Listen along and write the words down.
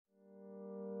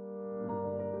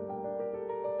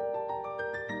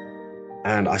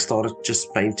and I started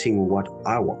just painting what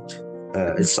I want.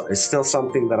 It's still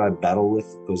something that I battle with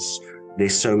because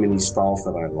there's so many styles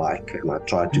that I like, and I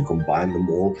try to combine them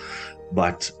all.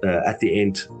 But at the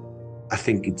end, I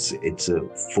think it's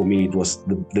for me it was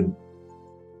the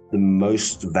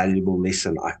most valuable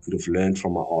lesson I could have learned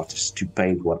from my art is to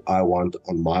paint what I want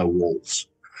on my walls.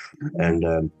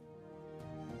 And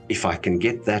if I can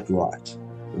get that right,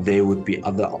 there would be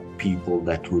other people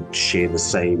that would share the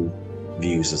same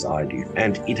views as I do.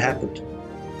 And it happened.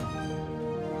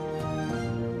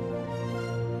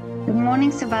 Good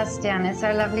morning, Sebastiaan. It's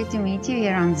so lovely to meet you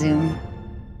here on Zoom.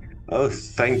 Oh,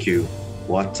 thank you.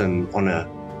 What an honor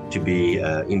to be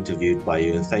interviewed by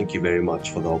you. And thank you very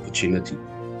much for the opportunity.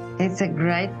 It's a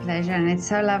great pleasure, and it's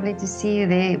so lovely to see you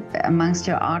there amongst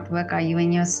your artwork. Are you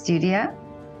in your studio?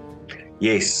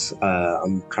 Yes,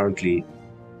 I'm currently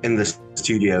in the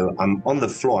studio. I'm on the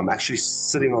floor. I'm actually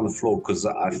sitting on the floor because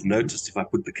I've noticed if I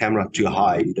put the camera too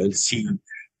high, you don't see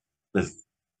the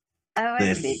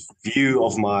view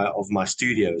of my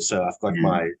studio. So I've got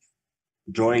my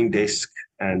drawing desk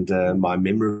and my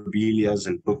memorabilia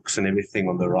and books and everything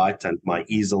on the right, and my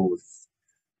easel with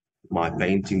my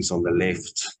paintings on the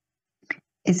left.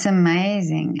 It's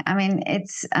amazing. I mean,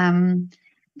 it's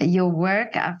your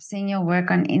work. I've seen your work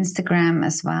on Instagram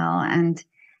as well, and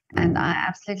I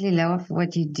absolutely love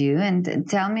what you do. And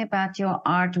tell me about your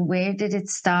art. Where did it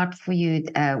start for you?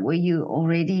 Were you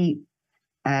already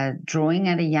drawing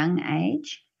at a young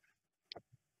age?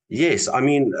 Yes, I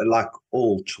mean, like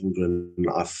all children,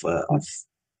 I've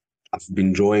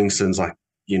been drawing since I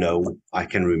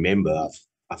can remember.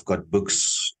 I've got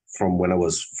books from when I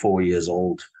was 4 years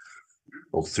old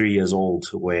or 3 years old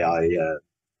where I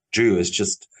drew. It's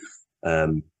just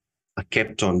I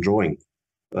kept on drawing.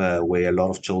 Where a lot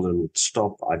of children would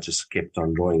stop, I just kept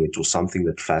on drawing. It was something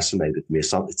that fascinated me.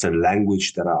 It's a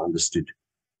language that I understood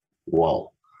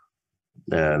well.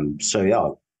 So yeah,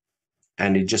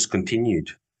 and it just continued.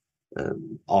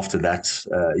 After that,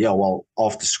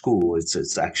 after school,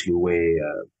 it's actually where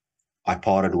I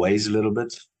parted ways a little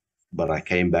bit, but I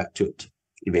came back to it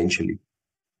eventually.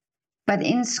 But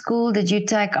in school, did you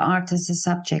take art as a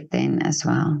subject then as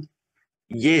well?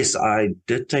 Yes, I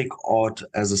did take art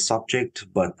as a subject,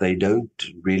 but they don't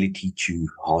really teach you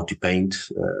how to paint.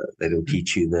 They don't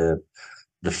teach you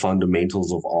the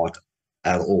fundamentals of art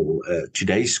at all.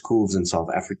 Today's schools in South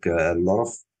Africa,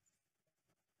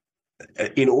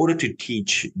 in order to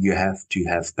teach, you have to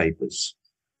have papers,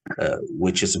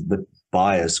 which is a bit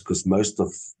biased because most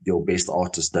of your best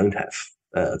artists don't have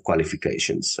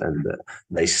qualifications, and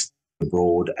they study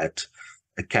abroad at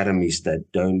academies that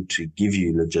don't give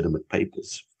you legitimate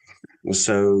papers.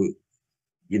 So,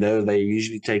 they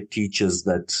usually take teachers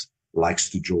that likes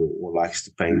to draw or likes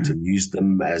to paint and use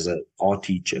them as an art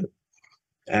teacher.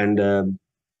 And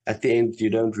at the end, you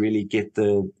don't really get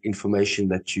the information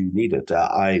that you needed.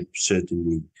 I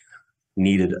certainly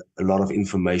needed a lot of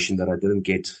information that I didn't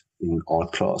get in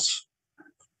art class.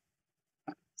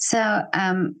 So,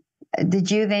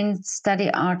 did you then study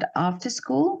art after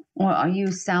school, or are you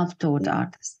self-taught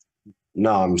artist?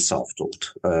 No, I'm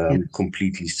self-taught.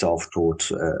 Completely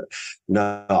self-taught.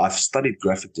 No, I've studied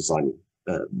graphic design.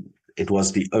 It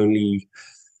was the only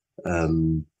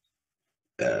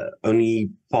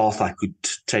path I could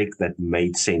take that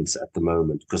made sense at the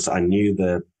moment, because I knew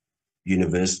the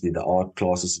art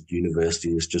classes at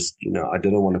university was just, I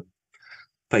didn't want to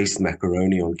paste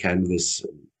macaroni on canvas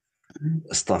and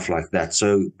stuff like that.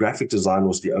 So graphic design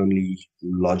was the only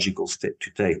logical step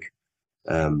to take.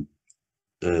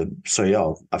 So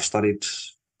yeah, I've studied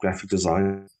graphic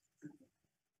design.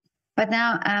 But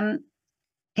now,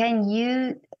 can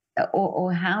you,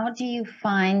 or how do you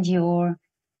find your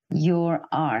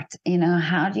art?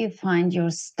 How do you find your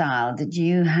style? Did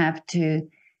you have to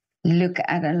look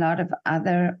at a lot of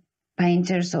other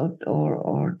painters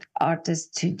or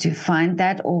artists to find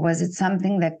that, or was it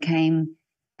something that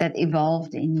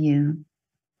evolved in you?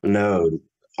 No,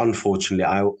 unfortunately,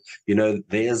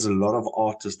 there's a lot of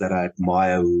artists that I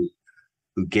admire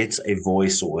who gets a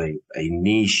voice or a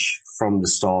niche from the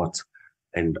start,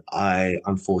 and I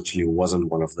unfortunately wasn't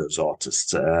one of those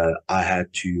artists. I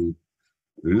had to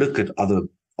look at other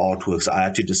artworks. I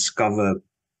had to discover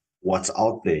what's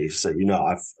out there. So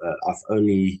I've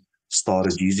only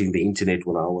started using the internet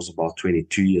when I was about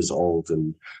 22 years old,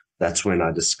 and that's when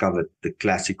I discovered the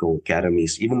classical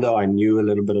academies. Even though I knew a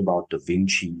little bit about Da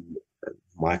Vinci,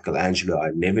 Michelangelo, I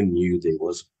never knew there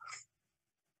was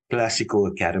classical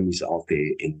academies out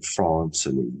there in France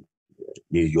and in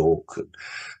New York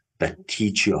that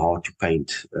teach you how to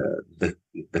paint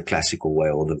the classical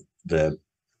way or the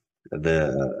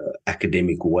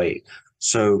academic way.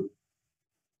 So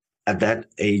at that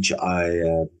age,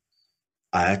 I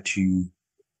had to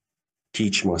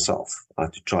teach myself. I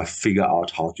had to try figure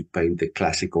out how to paint the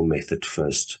classical method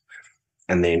first,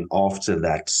 and then after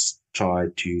that, try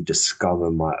to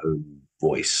discover my own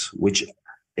voice, which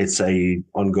it's a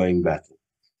ongoing battle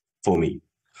for me.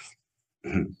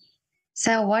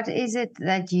 So, what is it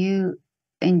that you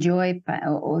enjoy,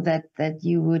 or that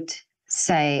you would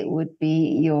say would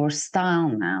be your style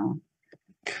now?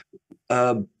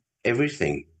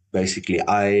 Everything basically.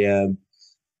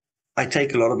 I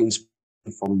take a lot of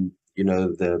inspiration from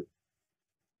the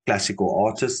classical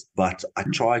artists, but I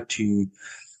try to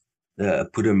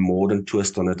put a modern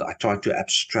twist on it. I try to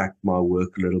abstract my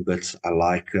work a little bit. I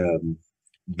like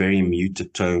very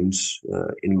muted tones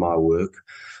in my work.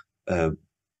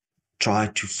 Try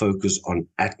to focus on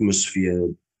atmosphere.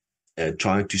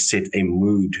 Trying to set a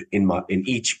mood in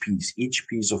each piece. Each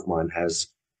piece of mine has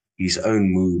his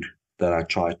own mood that I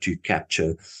try to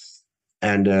capture,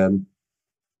 and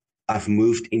I've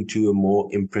moved into a more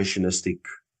impressionistic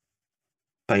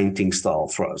painting style.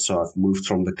 So I've moved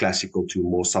from the classical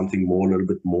to something a little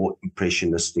bit more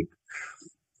impressionistic.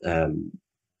 And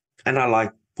I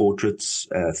like portraits,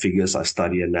 figures. I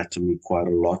study anatomy quite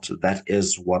a lot. That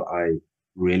is what I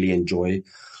really enjoy.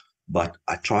 But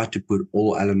I try to put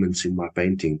all elements in my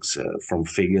paintings, from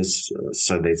figures.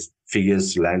 So there's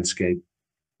figures, landscape,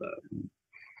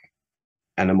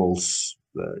 animals,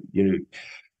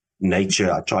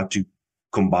 nature. I try to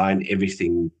combine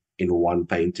everything in one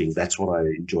painting. That's what I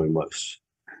enjoy most.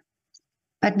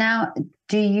 But now,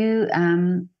 do you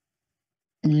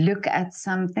look at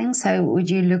something? So would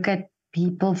you look at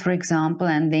people, for example,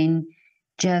 and then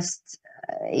just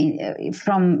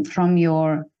from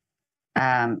your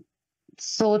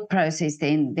thought process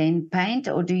then paint,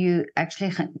 or do you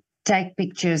actually take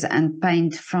pictures and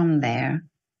paint from there?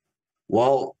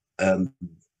 Well,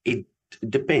 it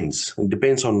depends. It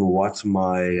depends on what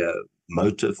my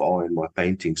motive are in my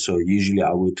painting. So usually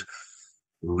I would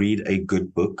read a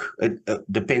good book. It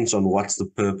depends on what's the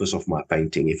purpose of my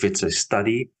painting. If it's a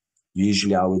study,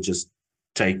 usually I would just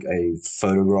take a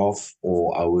photograph,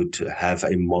 or I would have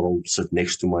a model sit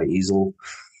next to my easel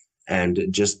and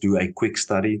just do a quick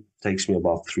study. It takes me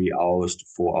about 3 hours to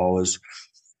 4 hours.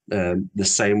 The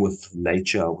same with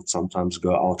nature. I would sometimes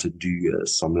go out and do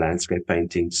some landscape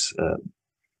paintings,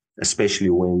 especially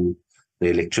when the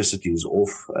electricity is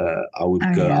off. I would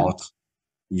go out,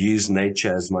 use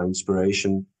nature as my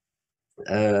inspiration.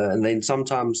 And then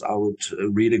sometimes I would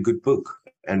read a good book,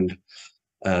 and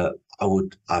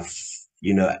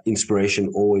inspiration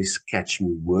always catch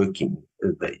me working,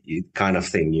 kind of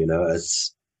thing,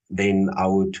 then I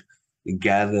would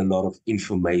gather a lot of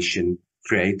information,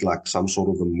 create like some sort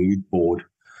of a mood board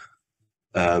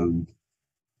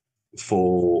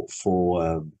for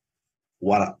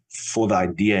the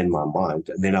idea in my mind.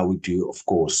 And then I would do, of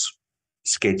course,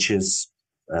 sketches,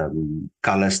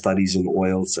 color studies in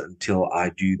oils until I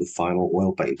do the final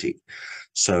oil painting.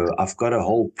 So I've got a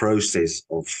whole process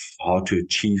of how to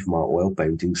achieve my oil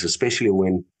paintings, especially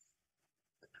when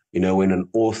an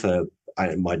author,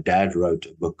 my dad wrote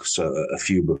a book, so a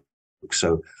few books.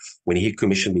 So when he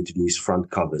commissioned me to do his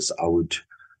front covers, I would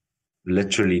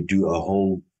literally do a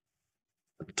whole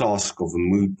task of a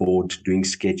mood board, doing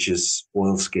sketches,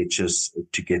 oil sketches,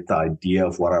 to get the idea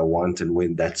of what I want. And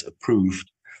when that's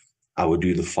approved, I would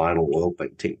do the final oil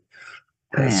painting.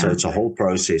 So it's a whole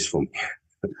process for me.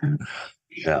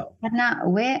 Yeah. But now,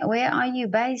 where are you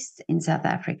based in South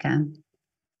Africa?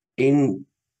 In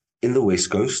the West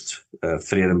Coast,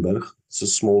 Vredenburg. It's a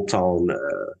small town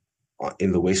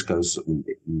in the West Coast,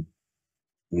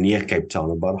 near Cape Town,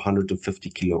 about 150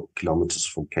 kilometers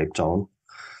from Cape Town.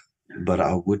 But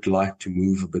I would like to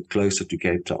move a bit closer to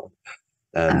Cape Town.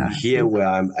 Here where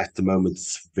I'm at the moment,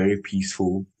 it's very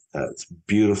peaceful. It's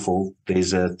beautiful.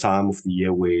 There's a time of the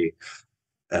year where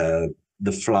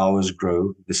the flowers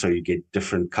grow, so you get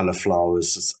different color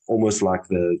flowers. It's almost like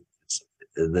the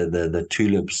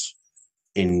tulips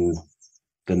in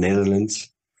the Netherlands.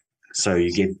 So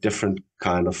you get different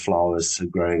kind of flowers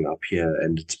growing up here,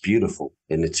 and it's beautiful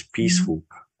and it's peaceful.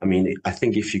 I mean, I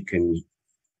think if you can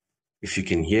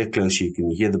hear close, you can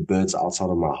hear the birds outside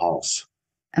of my house.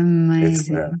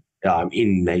 Amazing. I'm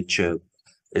in nature.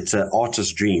 It's an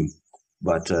artist's dream,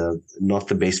 but not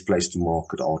the best place to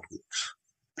market artworks.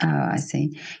 Oh, I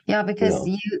see. Yeah, because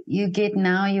you get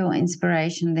now your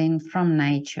inspiration then from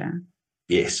nature.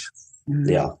 Yes.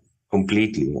 Yeah,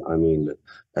 completely. I mean,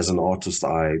 as an artist,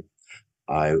 I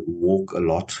walk a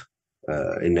lot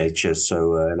in nature,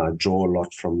 and I draw a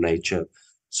lot from nature.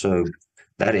 So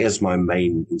that is my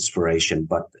main inspiration.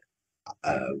 But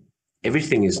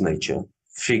everything is nature.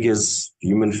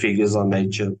 Human figures are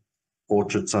nature.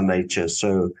 portraits on nature.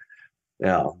 So,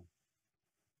 yeah.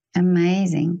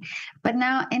 Amazing. But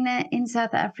now in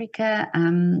South Africa,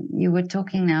 you were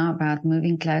talking now about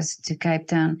moving closer to Cape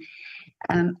Town.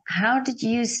 How did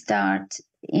you start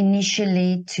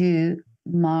initially to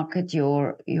market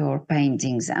your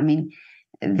paintings? I mean,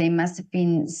 there must have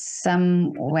been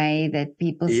some way that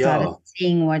people started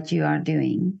seeing what you are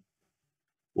doing.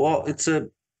 Well, it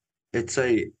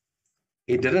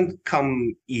didn't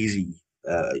come easy.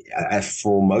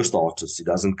 For most artists, it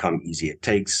doesn't come easy. It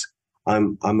takes.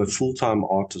 I'm a full-time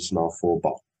artist now for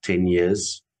about 10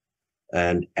 years,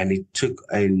 and it took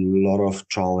a lot of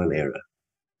trial and error.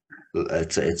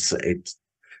 It's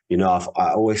you know,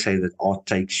 I always say that art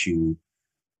takes you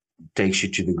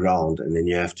to the ground, and then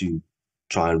you have to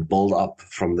try and build up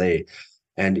from there.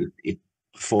 And it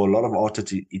for a lot of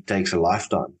artists, it takes a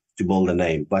lifetime to build a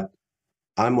name. But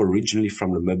I'm originally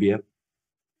from Namibia,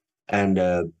 and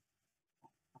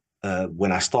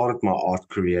when I started my art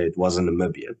career, it was in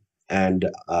Namibia, and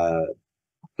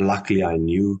luckily I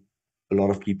knew a lot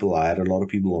of people. I had a lot of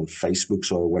people on Facebook,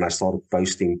 so when I started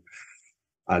posting,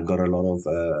 I got a lot of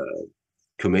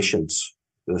commissions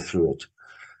through it.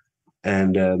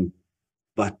 And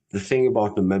but the thing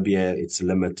about Namibia, it's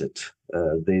limited.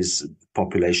 There's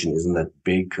population isn't that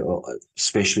big,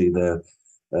 especially the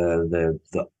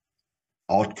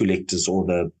art collectors or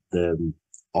the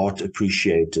art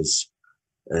appreciators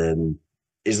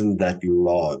isn't that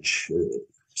large.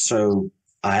 So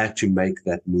I had to make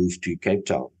that move to Cape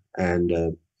Town.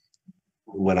 And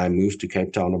when I moved to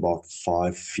Cape Town about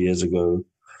 6 years ago,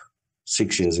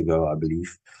 I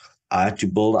believe, I had to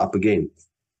build up again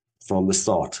from the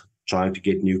start, trying to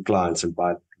get new clients. And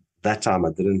by that time,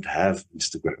 I didn't have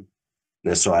Instagram.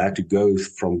 And so I had to go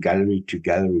from gallery to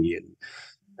gallery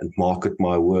and market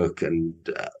my work. And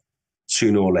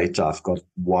sooner or later, I've got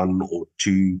one or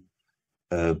two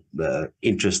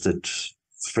interested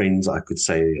friends, I could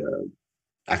say,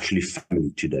 actually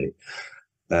family today,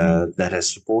 that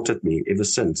has supported me ever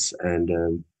since.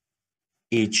 And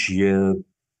each year,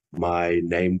 my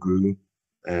name grew,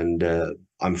 and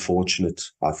I'm fortunate.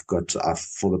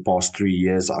 For the past 3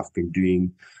 years, I've been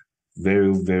doing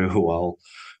very, very well.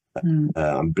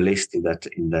 I'm blessed in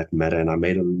that matter, and I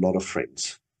made a lot of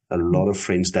friends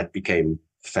that became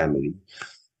family,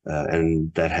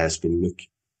 and that has been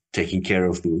taking care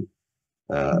of me.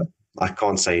 I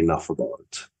can't say enough about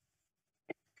it.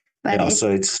 But yeah, so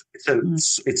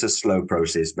it's a slow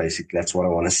process. Basically, that's what I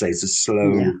want to say. It's a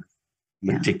slow,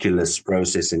 meticulous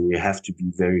process, and you have to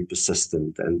be very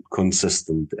persistent and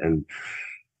consistent, and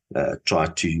try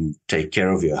to take care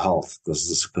of your health,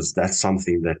 because that's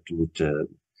something that would,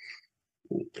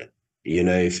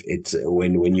 if it's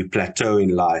when you plateau in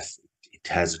life, it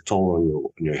has a toll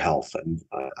on your health, and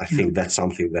I think that's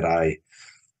something that I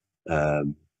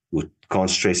can't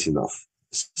stress enough.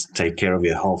 Take care of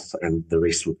your health, and the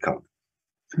rest would come.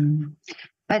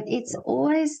 But it's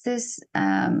always this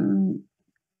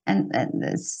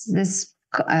this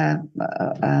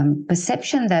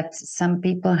perception that some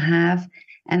people have,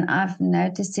 and I've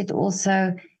noticed it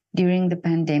also during the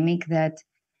pandemic, that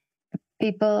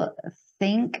people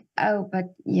think, oh,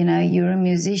 but you're a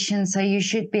musician, so you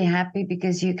should be happy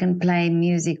because you can play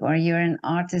music, or you're an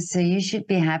artist, so you should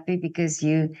be happy because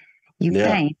you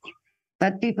paint.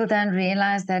 But people don't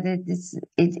realize that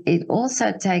it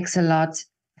also takes a lot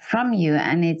from you,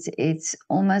 and it is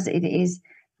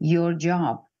your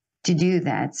job to do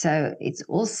that. So it's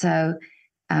also,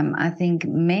 I think,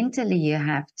 mentally you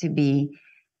have to be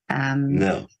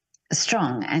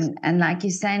strong, and like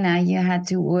you say, now you had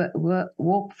to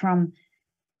walk from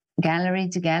gallery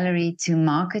to gallery to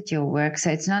market your work.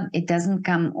 So it doesn't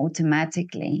come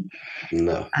automatically.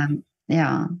 No.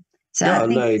 So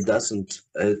no, it doesn't.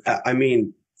 I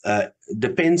mean,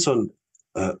 depends on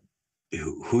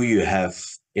who you have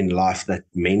in life that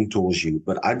mentors you.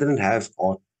 But I didn't have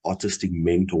artistic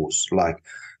mentors. Like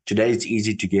today, it's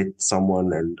easy to get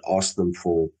someone and ask them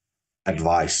for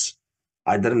advice.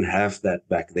 I didn't have that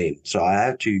back then, so I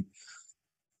had to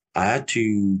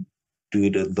do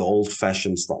it the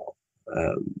old-fashioned style.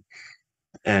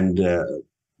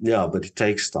 But it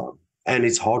takes time, and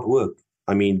it's hard work.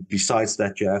 I mean, besides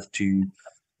that, you have to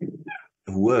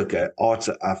work at art.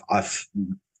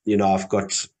 I've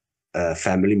got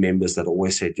family members that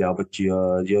always said, "Yeah, but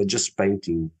you're just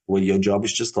painting. Well, your job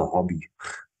is just a hobby."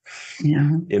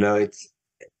 Yeah.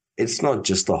 It's not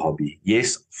just a hobby.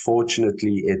 Yes,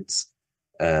 fortunately, it's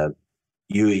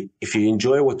if you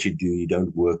enjoy what you do, you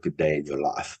don't work a day in your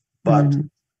life. But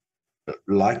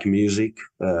like music,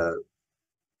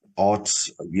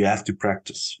 arts, you have to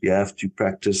practice. You have to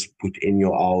practice, put in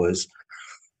your hours.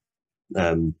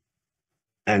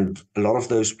 and a lot of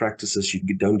those practices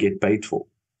you don't get paid for.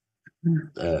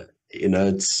 You know,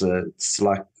 it's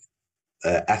like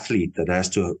an athlete that has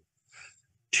to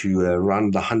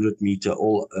run the 100-meter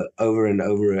all over and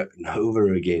over and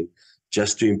over again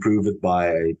just to improve it by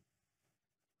a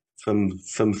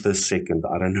fifth second.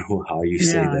 I don't know how you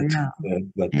say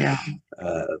that, but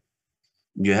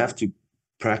you have to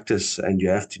practice and you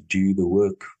have to do the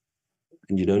work,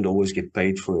 and you don't always get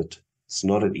paid for it. It's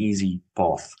not an easy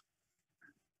path.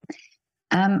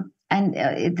 And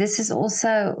this is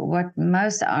also what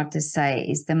most artists say,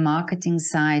 is the marketing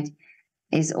side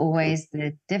is always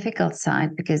the difficult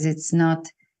side, because it's not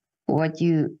what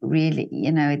you really,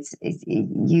 you know, it's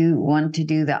you want to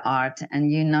do the art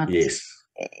and you're not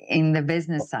in the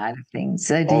business side of things.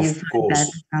 So do you find that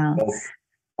as well?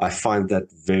 I find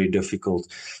that very difficult,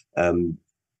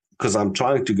 because I'm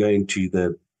trying to go into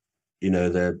the, you know,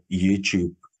 the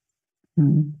YouTube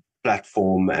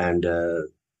platform and the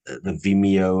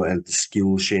Vimeo and the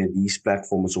Skillshare, these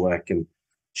platforms where I can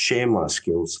share my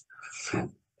skills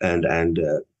and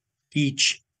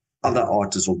teach other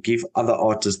artists, or give other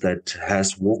artists that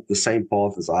has walked the same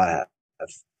path as I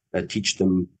have, teach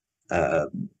them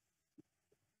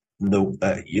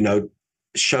you know,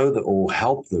 show them or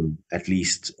help them at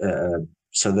least,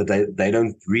 so that they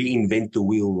don't reinvent the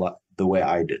wheel the way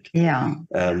I did.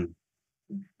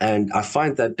 And I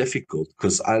find that difficult,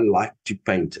 because I like to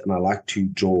paint and I like to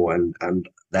draw, and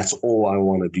that's all I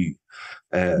want to do.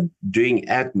 Doing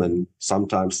admin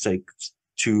sometimes takes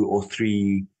 2 or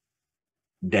 3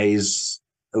 days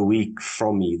a week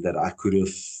from me that I could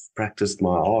have practiced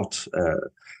my art.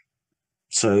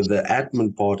 So the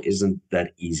admin part isn't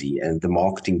that easy, and the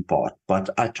marketing part, but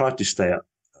I try to stay,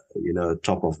 you know,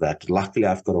 top of that. Luckily,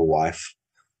 I've got a wife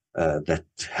that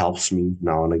helps me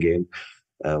now and again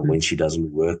when she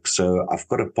doesn't work. So I've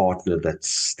got a partner that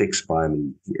sticks by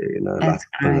me, you know. That's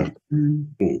great.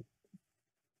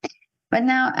 But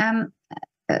now,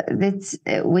 that's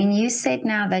when you said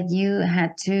now that you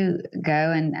had to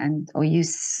go or you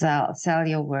sell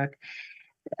your work.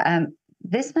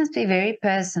 This must be very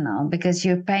personal, because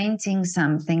you're painting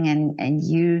something and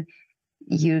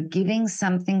you're giving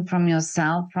something from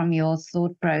yourself, from your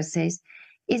thought process.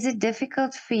 Is it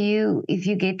difficult for you if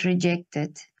you get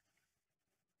rejected?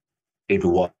 It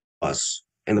was.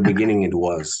 In the beginning, it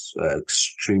was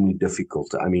extremely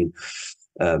difficult. I mean,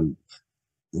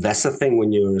 that's the thing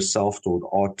when you're a self-taught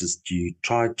artist, you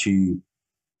try to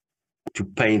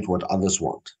paint what others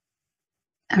want,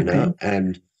 you know?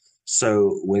 And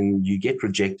so when you get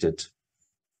rejected,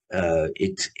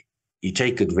 you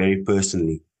take it very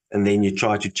personally, and then you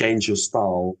try to change your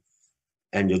style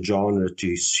and your genre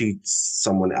to suit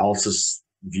someone else's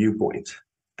viewpoint.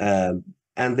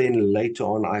 And then later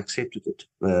on, I accepted it.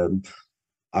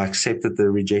 I accepted the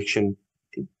rejection.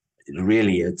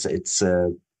 It's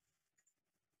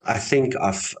I think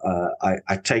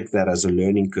I take that as a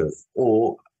learning curve,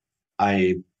 or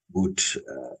I would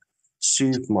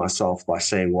soothe myself by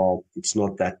saying, well, it's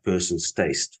not that person's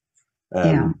taste.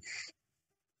 And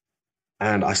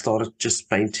I started just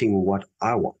painting what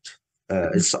I want.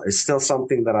 It's still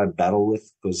something that I battle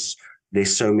with, because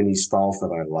there's so many styles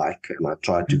that I like, and I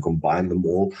try to combine them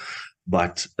all.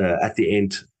 But at the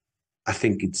end, I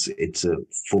think it's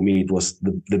for me, it was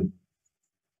the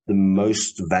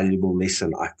most valuable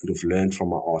lesson I could have learned from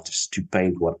my artist, to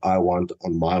paint what I want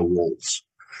on my walls.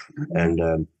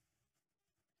 And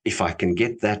if I can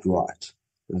get that right,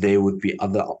 there would be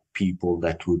other people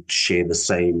that would share the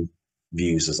same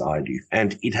views as I do.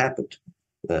 And it happened.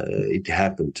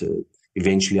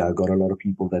 Eventually, I got a lot of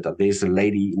people there's a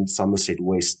lady in Somerset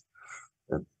West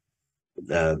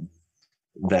that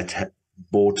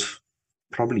bought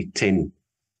probably 10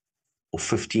 or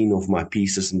 15 of my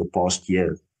pieces in the past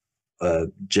year,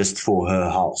 just for her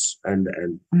house. And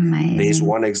there's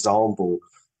one example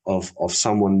of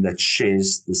someone that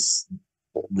shares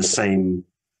the same,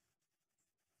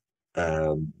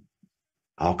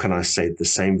 how can I say it, the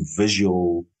same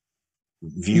visual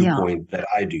viewpoint that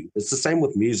I do. It's the same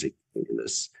with music.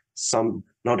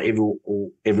 Not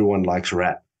everyone likes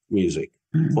rap music,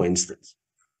 for instance,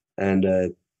 and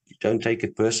you don't take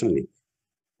it personally.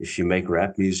 If you make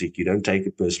rap music, you don't take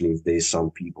it personally if there's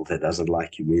some people that doesn't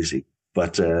like your music,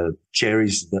 but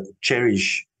cherish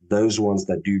those ones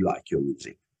that do like your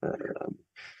music.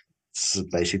 It's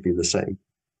basically the same.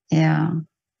 Yeah,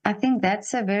 I think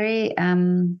that's a very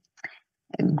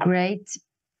great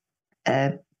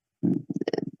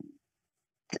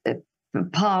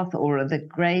path, or the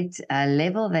great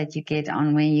level that you get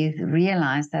on when you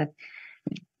realize that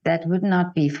would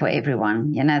not be for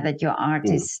everyone. You know, that your art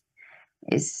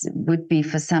would be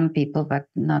for some people, but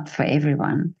not for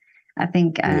everyone. I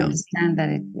think I understand that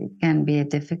it can be a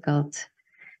difficult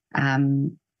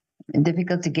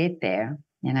to get there,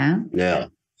 you know? Yeah.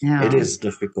 It is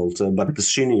difficult, but the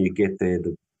sooner you get there,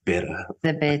 the better.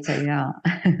 The better, yeah.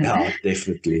 Yeah,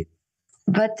 definitely.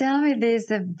 But tell me, there's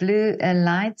a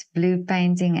light blue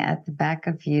painting at the back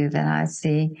of you that I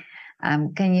see.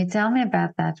 Can you tell me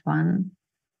about that one?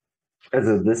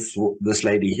 This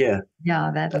lady here.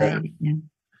 Yeah, that lady. Yeah.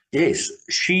 Yes,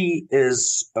 she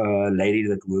is a lady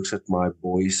that works at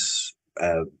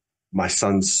my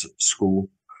son's school.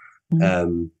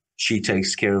 She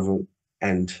takes care of him,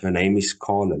 and her name is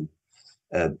Carlin.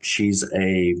 She's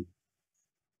a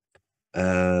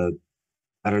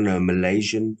I don't know,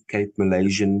 Cape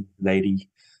Malaysian lady,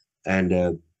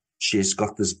 and she's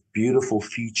got this beautiful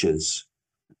features.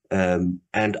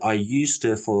 And I used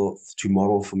her to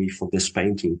model for me for this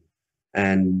painting,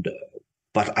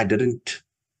 but I didn't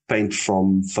paint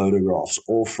from photographs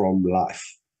or from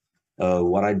life.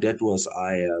 What I did was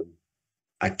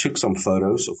I took some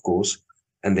photos, of course,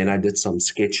 and then I did some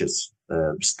sketches,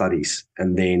 studies,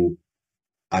 and then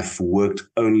I've worked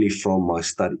only from my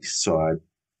studies. So I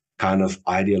kind of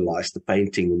idealized the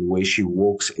painting and where she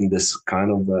walks in this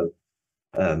kind of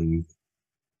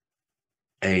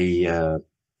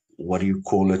what do you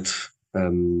call it?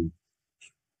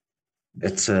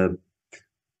 It's a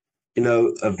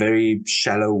very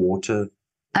shallow water.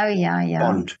 Oh yeah, yeah.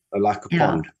 Pond, like a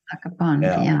pond. Like a pond,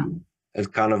 yeah. It's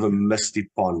kind of a misty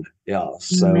pond, yeah.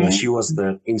 So she was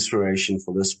the inspiration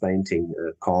for this painting,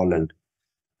 Carlin.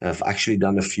 I've actually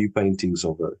done a few paintings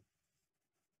of her.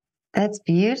 That's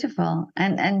beautiful,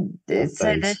 and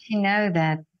so does she know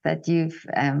that you've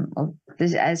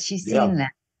has she seen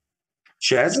that?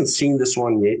 She hasn't seen this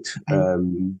one yet.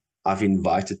 Okay. I've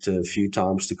invited her a few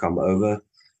times to come over.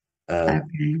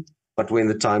 Okay. But when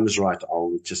the time is right,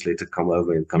 I'll just let her come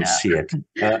over and come see it.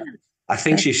 I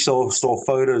think she saw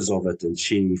photos of it and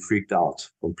she freaked out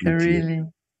completely. Really?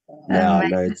 Yeah,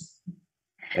 no,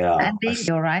 And then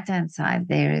your right-hand side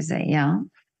there is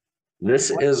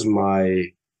This is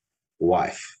my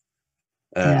wife.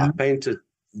 I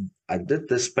did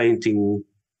this painting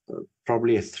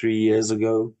probably 3 years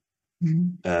ago.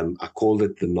 I called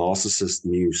it the Narcissist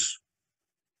Muse.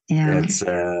 Yeah.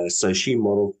 So she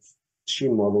modeled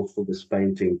for this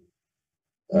painting.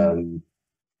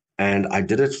 And I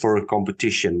did it for a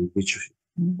competition which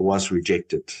was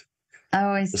rejected. Oh,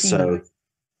 I see. So,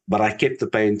 but I kept the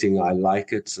painting. I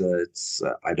like it.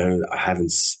 I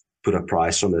haven't put a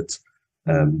price on it.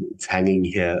 It's hanging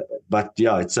here, but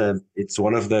yeah, it's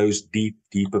one of those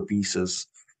deeper pieces.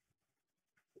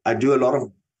 I do a lot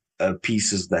of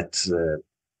pieces that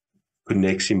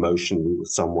connects emotionally with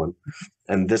someone,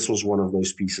 and this was one of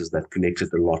those pieces that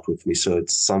connected a lot with me. So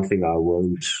it's something I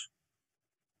won't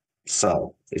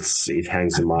sell. It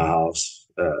hangs in my house.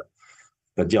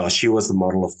 But yeah, she was the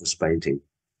model of this painting.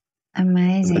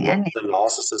 Amazing. The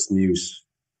Narcissist Muse.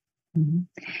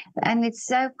 And it's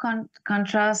so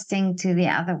contrasting to the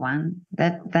other one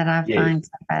that I find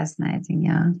so fascinating.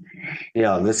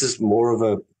 Yeah, this is more of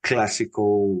a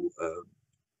classical,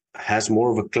 has more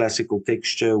of a classical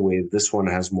texture, where this one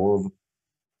has more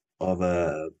of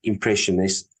a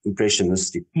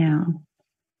impressionistic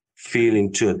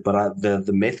feeling to it. But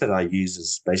the method I use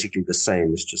is basically the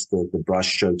same. It's just the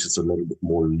brush strokes is a little bit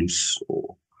more loose,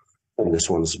 and this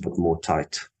one's a bit more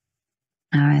tight.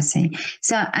 Oh, I see.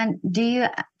 So, and do you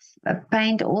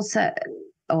paint also?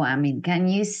 Oh, I mean, can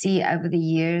you see over the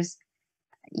years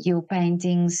your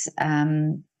paintings,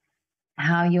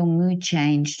 how your mood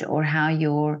changed or how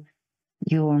your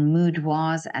mood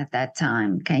was at that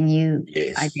time? Can you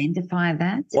identify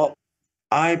that? Well,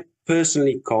 I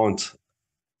personally can't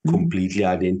completely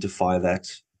identify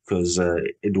that because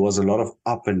it was a lot of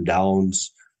up and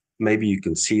downs. Maybe you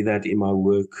can see that in my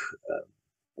work.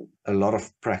 A lot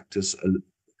of practice,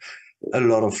 a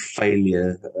lot of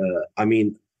failure. I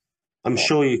mean, I'm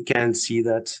sure you can see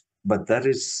that, but that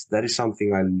is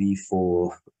something I leave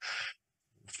for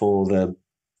the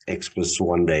experts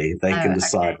one day. They can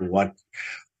decide what.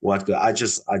 I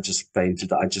just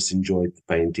painted. I just enjoyed the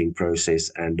painting process,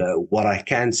 and what I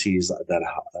can see is that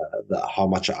how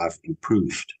much I've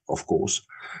improved, of course,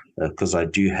 because I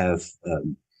do have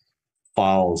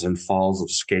files and files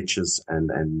of sketches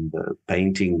and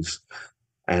paintings,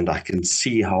 and I can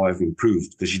see how I've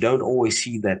improved, because you don't always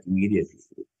see that immediately.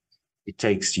 It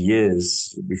takes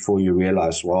years before you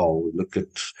realize, wow, look at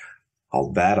how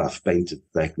bad I've painted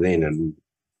back then and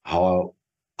how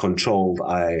controlled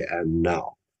I am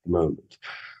now at the moment.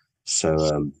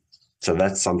 So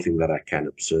that's something that I can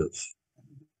observe.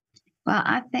 Well,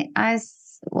 I think I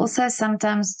also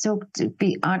sometimes talk to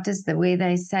artists the way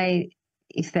they say,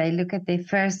 if they look at their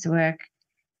first work,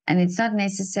 and it's not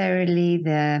necessarily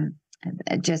the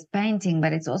just painting,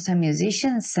 but it's also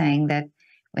musicians saying that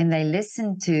when they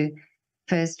listen to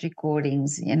first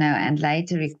recordings, you know, and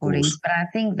later recordings. But I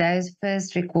think those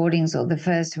first recordings or the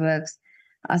first works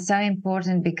are so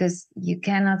important because you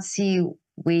cannot see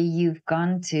where you've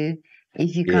gone to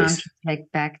if you can't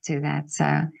reflect back to that. So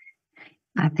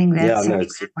I think that's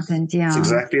important. It's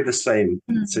exactly the same.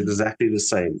 It's exactly the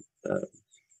same.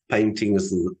 Painting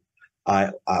is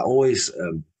I always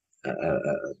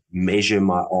measure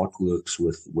my artworks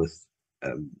with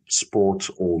sport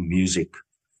or music.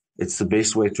 It's the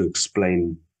best way to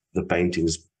explain the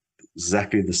paintings.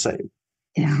 Exactly the same.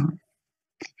 Yeah.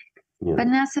 But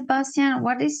now, Sebastiaan,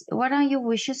 what are your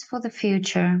wishes for the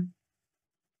future?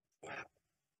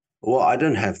 Well, I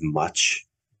don't have much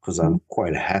because I'm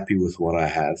quite happy with what I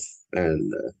have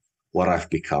and what I've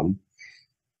become.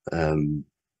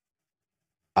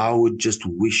 I would just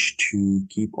wish to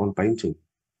keep on painting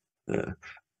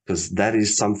because that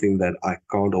is something that I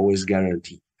can't always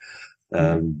guarantee.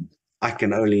 I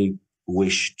can only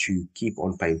wish to keep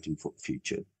on painting for the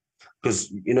future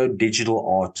because, you know, digital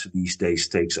art these days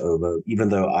takes over, even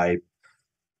though I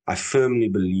firmly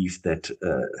believe that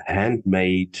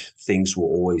handmade things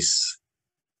will always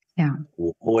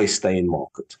stay in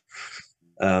market.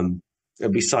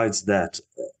 Besides that,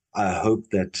 I hope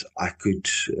that I could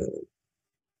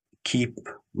keep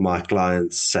my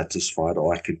clients satisfied,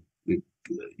 or I could,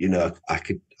 you know, I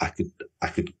could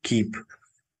keep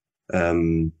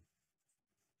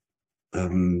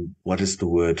what is the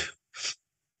word?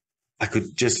 I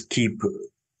could just keep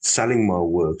selling my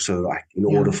work, so in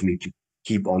order for me to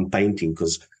keep on painting,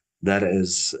 because that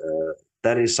is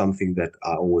something that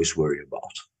I always worry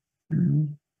about.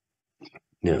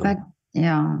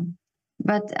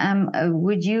 But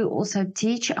would you also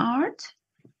teach art?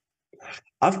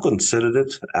 I've considered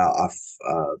it. I've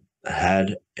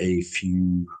had a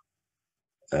few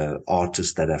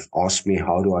artists that have asked me,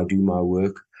 how do I do my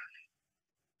work?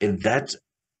 And that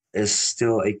is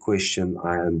still a question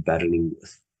I am battling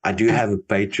with. I do have a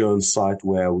Patreon site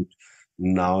where I would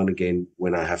now and again,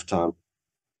 when I have time,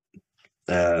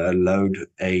 load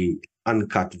a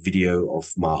uncut video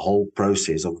of my whole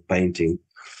process of painting.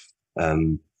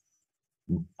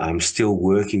 I'm still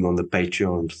working on the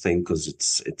Patreon thing because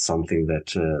it's something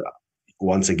that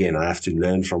once again I have to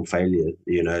learn from failure.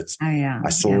 You know, I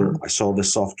saw the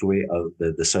software of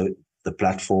the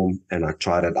platform and I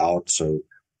tried it out, so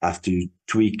I have to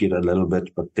tweak it a little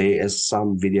bit. But there is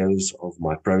some videos of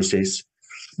my process.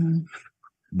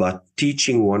 But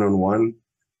teaching one-on-one,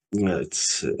 you know,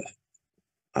 it's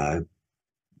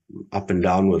up and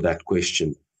down with that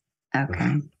question.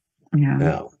 Okay.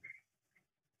 Yeah.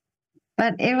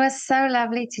 But it was so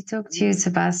lovely to talk to you,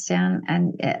 Sebastiaan,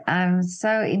 and I'm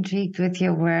so intrigued with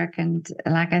your work. And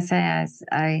like I say,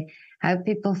 I hope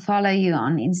people follow you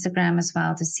on Instagram as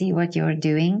well to see what you're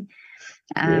doing.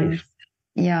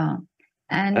 Yeah.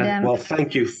 And well,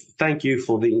 thank you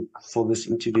for this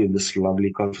interview, this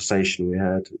lovely conversation we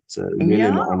had. It's really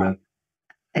an honor,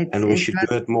 and we should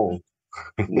do it more.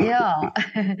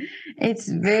 It's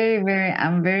very, very,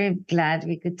 I'm very glad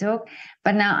we could talk.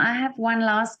 But now I have one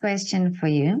last question for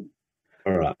you.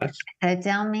 All right. So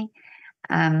tell me,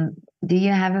 do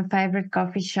you have a favorite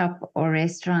coffee shop or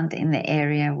restaurant in the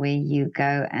area where you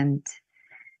go and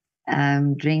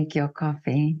drink your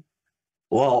coffee?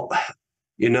 Well,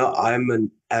 you know, I'm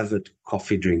an avid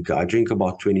coffee drinker. I drink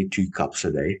about 22 cups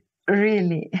a day.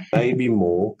 Really? Maybe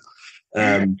more.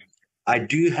 I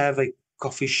do have a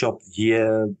coffee shop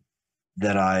here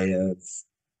that I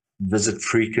visit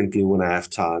frequently when I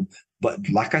have time. But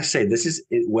like I say, this is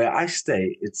where I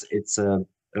stay. It's a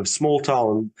small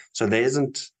town, so there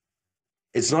isn't.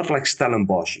 It's not like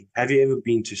Stellenbosch. Have you ever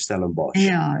been to Stellenbosch?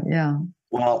 Yeah.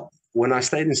 Well, when I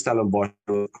stayed in Stellenbosch,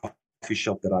 there was a coffee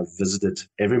shop that I visited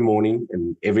every morning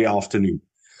and every afternoon.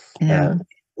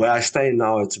 Where I stay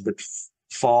now, it's a bit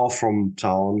far from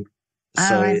town.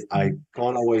 So I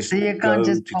can't always go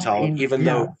to town,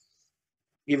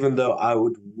 even though I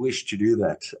would wish to do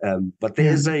that. But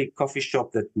there is a coffee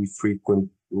shop that I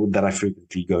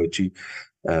frequently go to,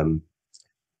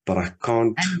 but I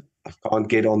can't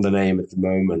get on the name at the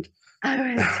moment.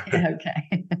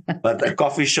 Okay. But the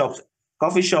coffee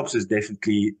shops is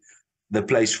definitely the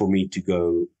place for me to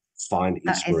go find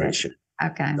inspiration.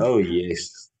 Okay. Oh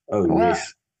yes.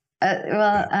 Yes.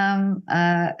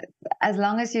 As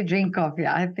long as you drink coffee,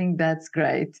 I think that's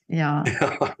great. Yeah.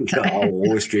 No, I'll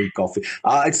always drink coffee.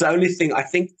 It's the only thing I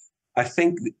think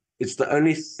it's the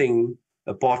only thing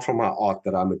apart from my art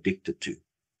that I'm addicted to.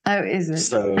 Oh, is it?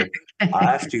 So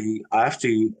I have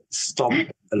to stop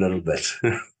a little bit.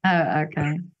 Oh,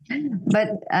 okay.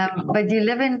 But you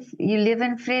live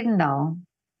in Vredendal.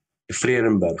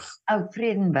 Vredenburg. Oh,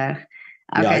 Vredenburg.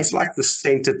 Yeah, Okay. it's like the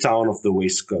center town of the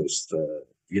West Coast.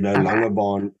 Okay.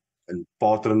 Langebaan and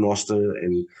Paternoster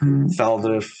and Mm.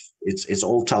 Veldrif. It's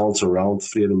all towns around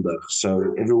Vredenburg.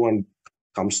 So everyone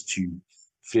comes to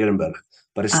Vredenburg,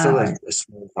 but it's still a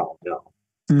small town,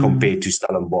 compared to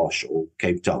Stellenbosch or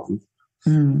Cape Town.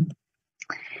 Mm.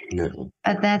 No.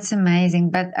 But that's amazing.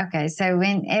 But okay, so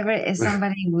whenever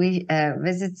somebody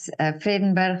visits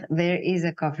Vredenburg, there is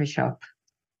a coffee shop.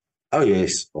 Oh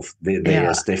yes, there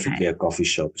is definitely a coffee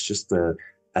shop. It's just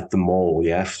at the mall.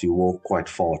 You have to walk quite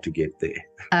far to get there.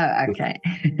 Oh, okay.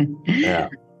 Yeah.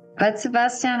 But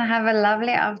Sebastiaan, have a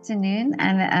lovely afternoon,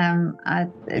 and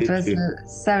it was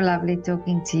so lovely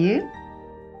talking to you.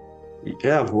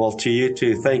 Yeah, well, to you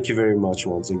too. Thank you very much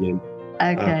once again.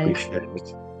 Okay. I appreciate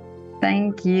it.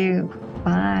 Thank you.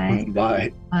 Bye.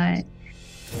 Bye. Bye.